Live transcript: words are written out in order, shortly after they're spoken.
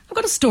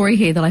story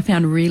here that I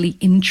found really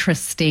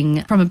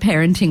interesting from a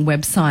parenting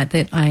website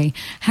that I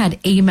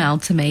had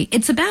emailed to me.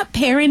 It's about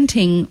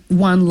parenting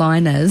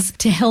one-liners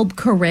to help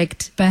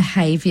correct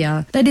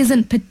behaviour that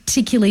isn't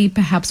particularly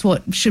perhaps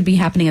what should be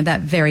happening at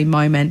that very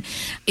moment.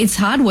 It's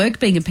hard work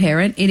being a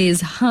parent. It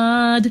is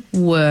hard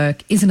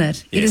work, isn't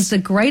it? Yes. It is the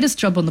greatest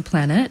job on the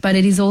planet, but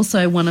it is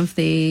also one of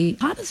the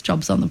hardest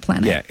jobs on the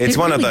planet. Yeah, it's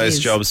one really of those is.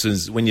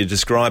 jobs when you're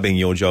describing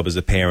your job as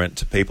a parent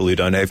to people who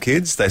don't have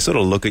kids, they sort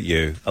of look at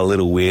you a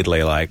little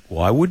weirdly like,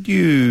 why would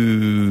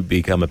you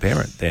become a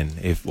parent then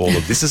if all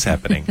of this is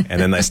happening?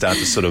 And then they start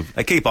to sort of,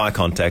 they keep eye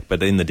contact,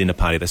 but in the dinner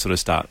party they sort of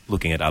start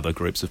looking at other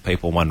groups of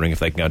people wondering if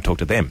they can go and talk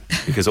to them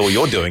because all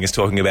you're doing is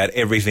talking about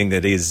everything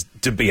that is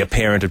to be a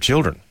parent of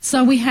children.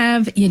 So we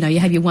have, you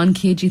have your one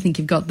kid, you think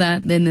you've got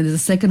that, then there's a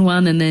second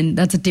one and then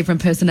that's a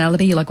different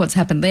personality, you're like, what's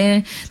happened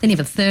there? Then you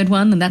have a third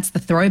one and that's the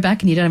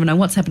throwback and you don't even know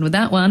what's happened with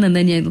that one and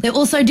then they're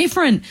all so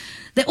different.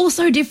 They're all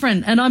so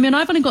different. And I mean,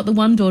 I've only got the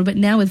one daughter, but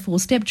now with 4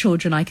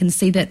 stepchildren, I can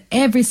see that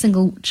every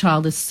single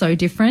child is so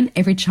different.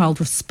 Every child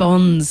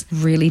responds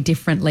really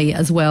differently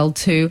as well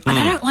to,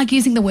 I don't like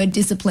using the word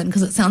discipline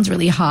because it sounds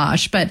really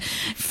harsh, but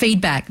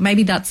feedback,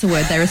 maybe that's the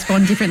word. They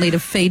respond differently to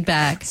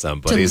feedback.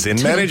 Somebody's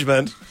in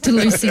management. To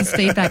Lucy's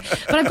feedback.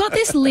 But I've got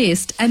this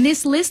list, and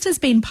this list has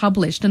been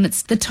published, and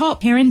it's the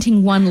top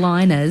parenting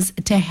one-liners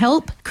to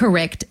help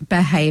correct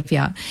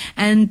behaviour.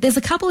 And there's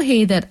a couple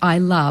here that I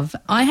love.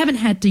 I haven't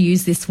had to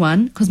use this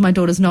one because my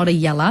daughter's not a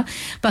yeller,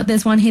 but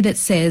there's one here that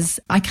says,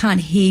 I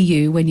can't hear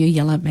you when you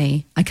yell at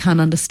me. I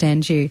can't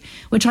understand you,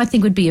 which I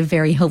think would be a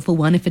very helpful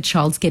one if a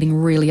child's getting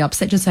really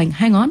upset, just saying,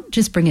 hang on,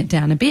 just bring it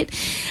down a bit.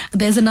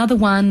 There's another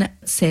one that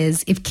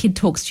says, if kid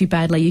talks to you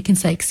badly, you can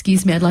say,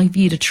 excuse me, I'd like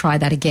you to try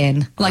that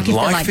again. I'd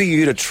like for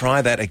you to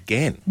try that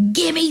again.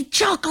 Give me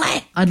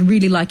chocolate. I'd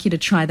really like you to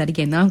try that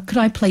again. Now, could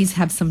I please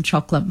have some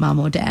chocolate, mum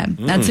or dad?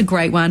 That's a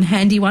great one.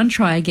 Handy one.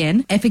 Try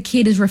again. If a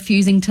kid is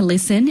refusing to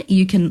listen,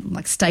 you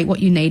can state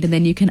what you need and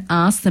then you can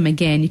ask them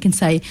again. You can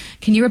say,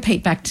 can you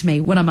repeat back to me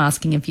what I'm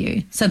asking of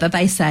you? So that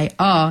they say,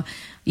 oh,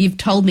 you've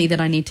told me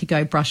that I need to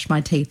go brush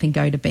my teeth and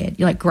go to bed.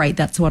 You're like, great,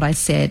 that's what I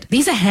said.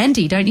 These are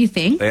handy, don't you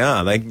think? They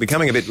are. They're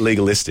becoming a bit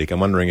legalistic. I'm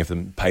wondering if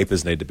the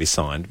papers need to be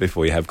signed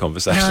before you have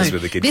conversations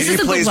with the kids. Can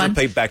you please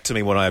repeat back to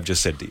me what I have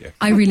just said to you?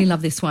 I really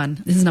love this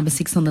one. This is number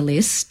 6 on the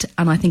list,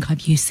 and I think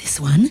I've used this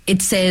one.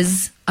 It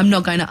says, I'm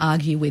not going to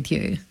argue with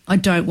you. I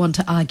don't want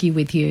to argue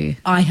with you.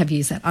 I have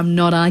used that. I'm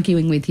not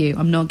arguing with you.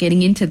 I'm not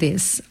getting into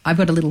this. I've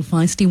got a little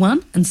feisty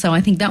one, and so I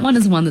think that one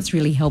is one that's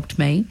really helped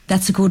me.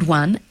 That's a good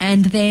one.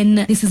 And then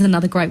this is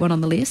another great one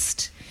on the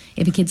list.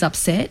 If a kid's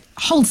upset,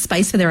 hold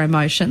space for their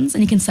emotions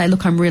and you can say,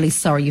 look, I'm really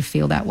sorry you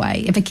feel that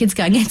way. If a kid's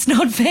going, it's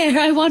not fair,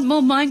 I want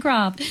more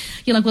Minecraft.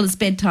 You're like, well, it's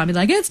bedtime. You're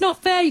like, it's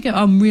not fair. You go,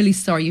 I'm really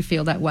sorry you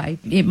feel that way.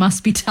 It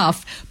must be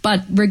tough.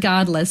 But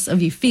regardless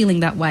of you feeling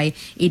that way,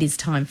 it is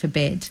time for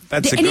bed.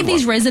 That's Do any of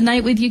these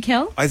resonate with you,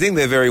 Kel? I think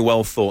they're very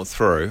well thought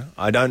through.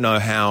 I don't know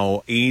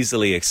how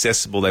easily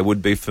accessible they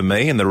would be for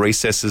me in the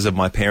recesses of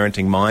my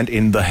parenting mind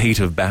in the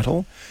heat of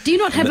battle. Do you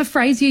not have a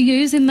phrase you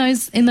use in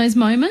those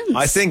moments?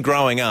 I think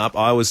growing up,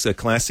 I was a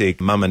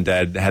classic, mum and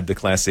dad had the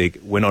classic,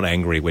 we're not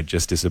angry, we're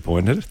just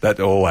disappointed. That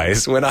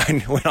always, when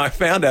I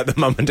found out that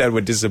mum and dad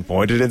were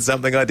disappointed in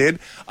something I did,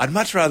 I'd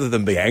much rather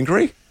than be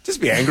angry. Just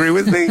be angry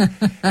with me.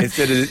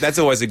 That's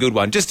always a good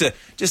one. Just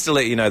to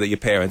let you know that your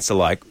parents are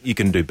like, you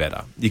can do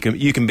better. You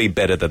can be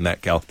better than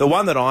that, Cal. The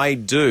one that I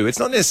do, it's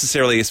not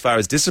necessarily as far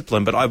as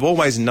discipline, but I've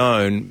always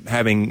known,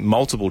 having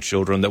multiple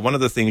children, that one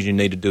of the things you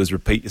need to do is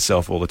repeat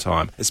yourself all the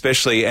time.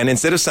 Especially, and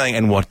instead of saying,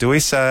 and what do we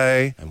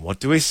say? And what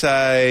do we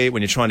say?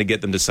 When you're trying to get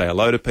them to say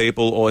hello to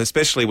people, or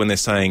especially when they're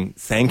saying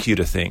thank you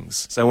to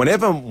things. So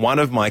whenever one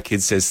of my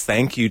kids says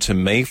thank you to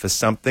me for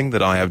something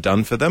that I have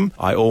done for them,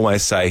 I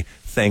always say,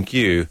 thank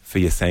you for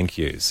your thank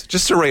yous.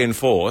 Just to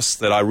reinforce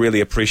that I really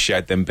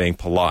appreciate them being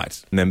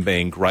polite and them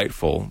being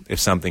grateful if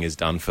something is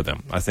done for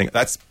them. I think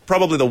that's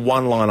probably the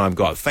one line I've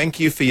got.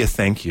 Thank you for your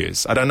thank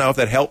yous. I don't know if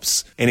that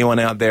helps anyone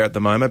out there at the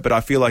moment, but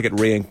I feel like it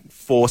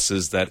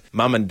reinforces that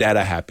mum and dad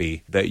are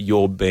happy that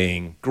you're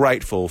being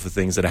grateful for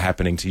things that are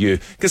happening to you.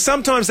 Because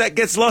sometimes that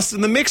gets lost in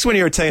the mix when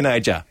you're a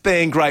teenager,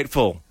 being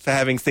grateful for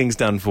having things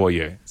done for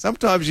you.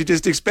 Sometimes you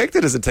just expect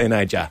it as a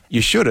teenager. You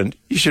shouldn't.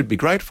 You should be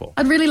grateful.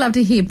 I'd really love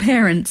to hear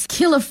parents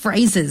killer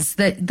phrases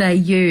that they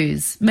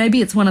use.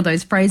 Maybe it's one of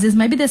those phrases.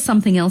 Maybe there's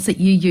something else that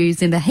you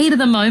use in the heat of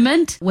the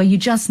moment where you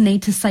just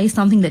need to say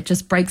something that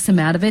just breaks them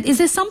out of it. Is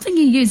there something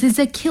you use? Is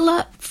there a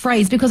killer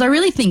phrase? Because I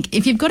really think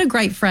if you've got a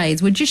great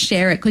phrase, would you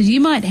share it? Because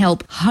you might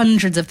help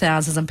hundreds of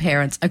thousands of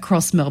parents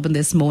across Melbourne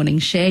this morning.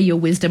 Share your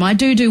wisdom. I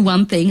do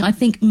one thing. I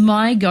think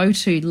my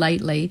go-to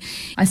lately,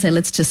 I say,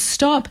 let's just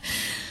stop.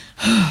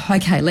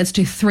 Okay, let's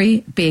do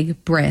 3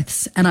 big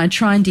breaths. And I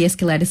try and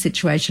de-escalate a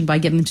situation by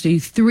getting them to do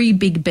 3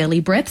 big belly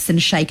breaths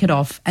and shake it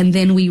off. And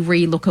then we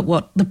re-look at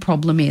what the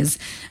problem is.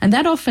 And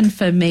that often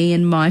for me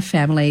and my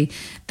family,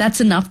 that's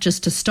enough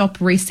just to stop,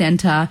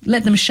 recenter,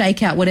 let them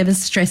shake out whatever's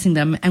stressing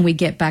them, and we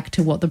get back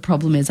to what the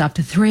problem is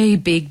after 3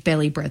 big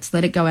belly breaths.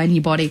 Let it go out in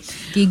your body.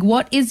 Gig,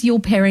 what is your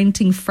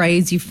parenting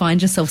phrase you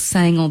find yourself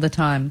saying all the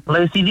time?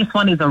 Lucy, this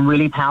one is a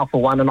really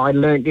powerful one, and I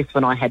learned this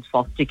when I had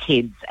foster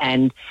kids.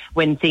 And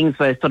when things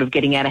were sort of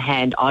getting out of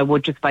hand, I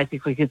would just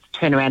basically just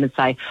turn around and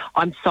say,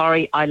 I'm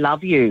sorry, I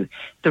love you.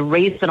 The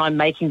reason I'm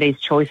making these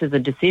choices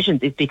and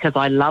decisions is because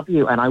I love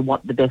you and I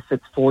want the best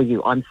that's for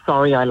you. I'm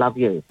sorry, I love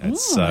you.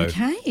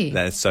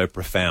 That's so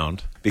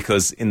profound,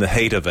 because in the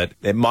heat of it,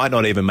 it might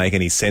not even make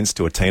any sense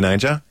to a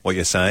teenager, what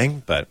you're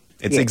saying, but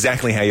it's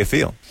exactly how you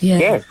feel. Yeah.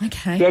 Yes.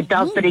 Okay. Yeah, it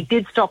does, but it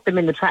did stop them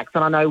in the tracks.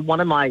 And I know one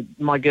of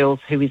my girls,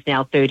 who is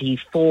now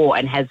 34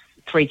 and has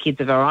 3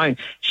 kids of her own,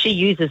 she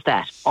uses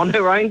that on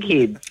her own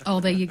kids. Oh,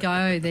 there you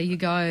go. There you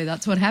go.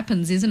 That's what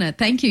happens, isn't it?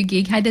 Thank you,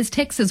 Gig. Hey, there's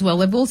texts as well.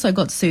 We've also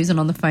got Susan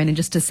on the phone in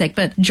just a sec,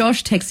 but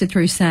Josh texted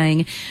through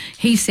saying,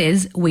 he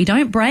says, we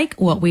don't break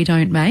what we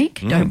don't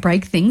make. Don't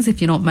break things if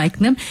you're not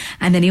making them.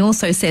 And then he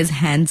also says,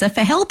 hands are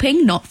for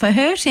helping, not for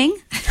hurting,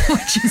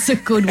 which is a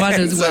good one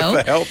as well.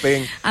 For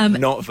helping,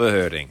 not for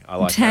hurting. I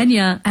like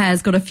Tanya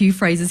has got a few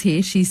phrases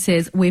here. She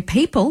says, we're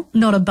people,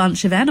 not a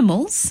bunch of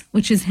animals,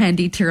 which is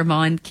handy to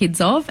remind kids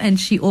of.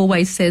 And she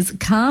always says,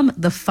 calm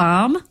the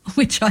farm,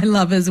 which I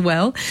love as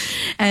well.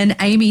 And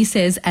Amy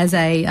says, as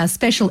a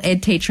special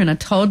ed teacher and a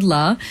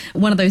toddler,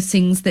 one of those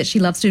things that she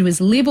loves to do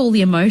is live all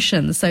the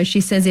emotions. So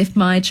she says, if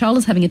my child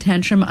is having a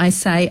tantrum, I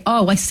say,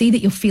 oh, I see that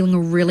you're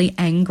feeling really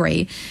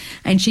angry.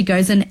 And she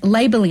goes, and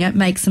labeling it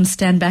makes them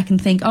stand back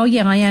and think, oh,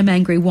 yeah, I am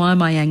angry. Why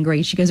am I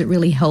angry? She goes, it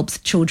really helps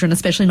children,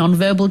 especially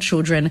nonverbal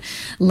children,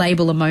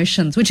 label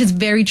emotions, which is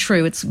very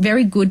true. It's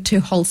very good to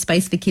hold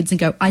space for kids and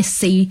go, I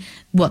see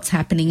what's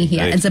happening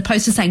here, as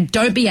opposed to saying,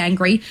 don't be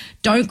angry,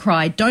 don't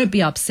cry, don't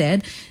be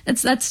upset.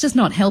 That's just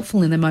not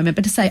helpful in the moment.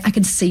 But to say, I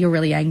can see you're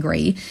really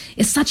angry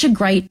is such a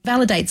great,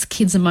 validates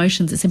kids'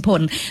 emotions. It's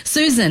important.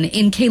 Susan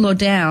in Keilor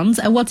Downs,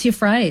 what's your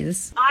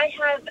phrase? I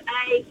have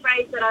a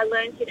phrase that I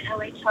learned in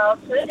early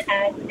childhood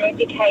as an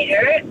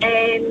educator,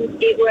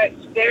 and it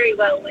works very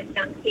well with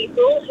young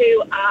people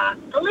who are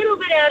a little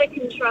bit out of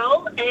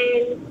control,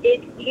 and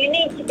it's, you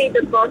need to be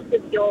the boss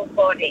of your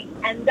body.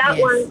 And that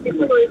one's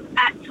because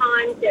at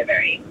times they're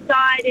very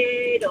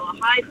excited or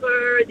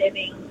hyper, they're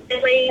being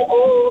silly,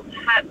 or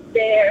perhaps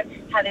they're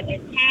having a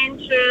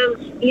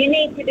tantrum. You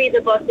need to be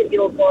the boss of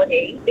your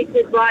body,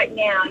 because right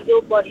now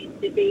your body's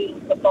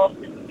being the boss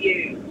of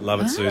you.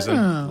 Love it, Susan.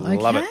 Okay.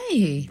 Love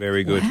it.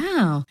 Very good.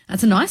 Wow.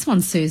 That's a nice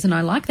one, Susan.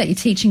 I like that. You're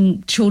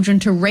teaching children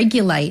to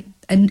regulate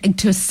and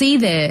to see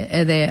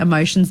their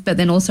emotions, but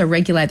then also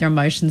regulate their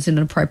emotions in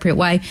an appropriate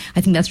way. I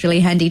think that's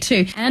really handy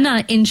too.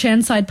 Anna in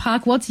Churnside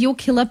Park, what's your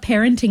killer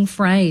parenting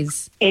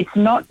phrase? It's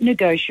not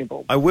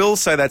negotiable. I will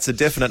say that's a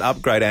definite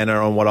upgrade, Anna,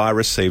 on what I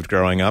received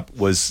growing up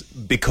was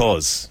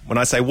because. When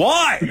I say,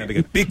 why? They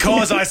go,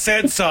 because I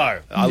said so.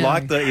 I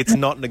like that it's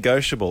not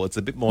negotiable. It's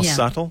a bit more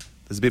subtle.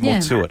 There's a bit more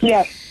to it.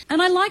 Yeah.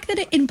 And I like that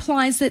it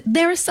implies that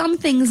there are some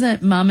things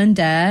that mum and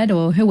dad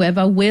or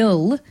whoever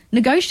will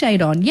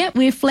negotiate on. Yeah,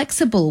 we're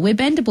flexible, we're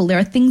bendable. There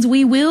are things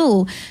we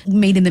will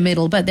meet in the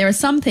middle, but there are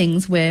some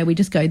things where we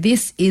just go,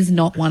 this is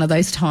not one of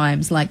those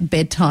times, like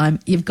bedtime,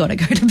 you've got to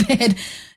go to bed.